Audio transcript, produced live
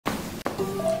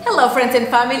Hello friends and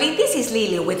family, this is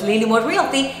Lily with Lily More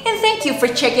Realty, and thank you for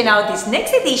checking out this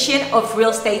next edition of Real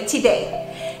Estate Today.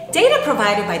 Data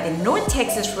provided by the North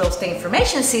Texas Real Estate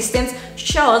Information Systems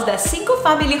shows that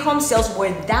single-family home sales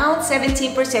were down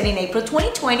 17% in April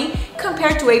 2020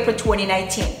 compared to April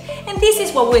 2019. And this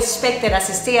is what we expected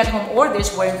as stay-at-home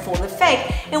orders were in full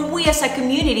effect and we as a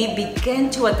community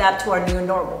began to adapt to our new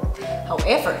normal.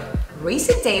 However,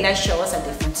 recent data shows a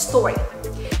different story.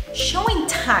 Showing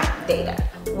time data,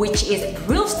 which is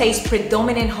real estate's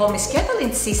predominant home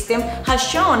scheduling system, has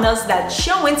shown us that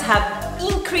showings have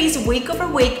increased week over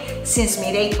week since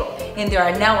mid-April, and there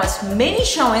are now as many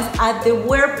showings as there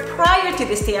were prior to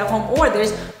the stay-at-home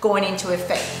orders going into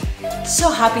effect. So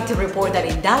happy to report that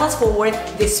in Dallas-Fort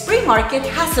Worth, the spring market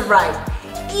has arrived,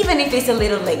 even if it's a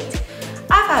little late.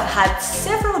 I've had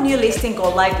several new listings go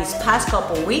live this past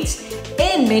couple weeks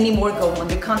and many more go on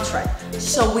the contract,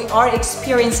 so we are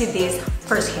experiencing this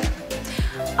firsthand.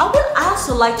 I would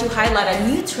also like to highlight a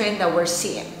new trend that we're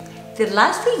seeing. The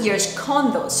last few years,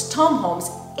 condos, townhomes,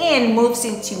 and moves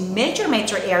into major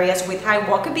metro areas with high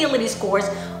walkability scores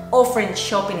offering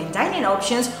shopping and dining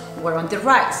options were on the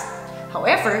rise.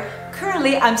 However,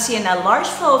 currently I'm seeing a large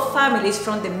flow of families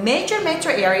from the major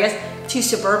metro areas to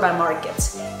suburban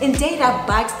markets. And data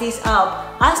backs this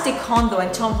up as the condo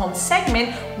and townhome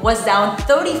segment was down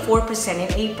 34%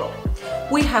 in April.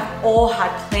 We have all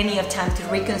had plenty of time to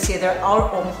reconsider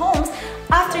our own homes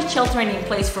after sheltering in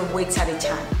place for weeks at a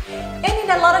time. And in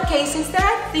a lot of cases, there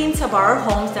are things about our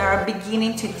homes that are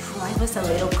beginning to drive us a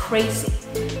little crazy,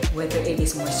 whether it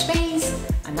is more space,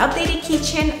 an updated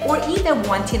kitchen, or even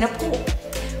wanting a pool.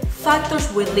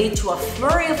 Factors will lead to a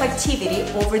flurry of activity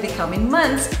over the coming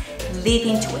months,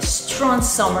 leading to a strong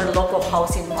summer local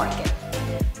housing market.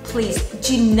 Please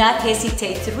do not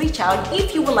hesitate to reach out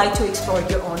if you would like to explore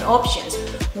your own options.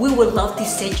 We would love to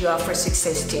set you up for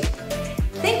success too.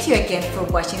 Thank you again for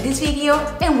watching this video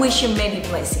and wish you many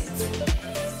blessings.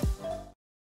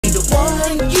 The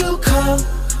one you call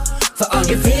for all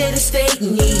your real estate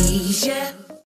needs, yeah.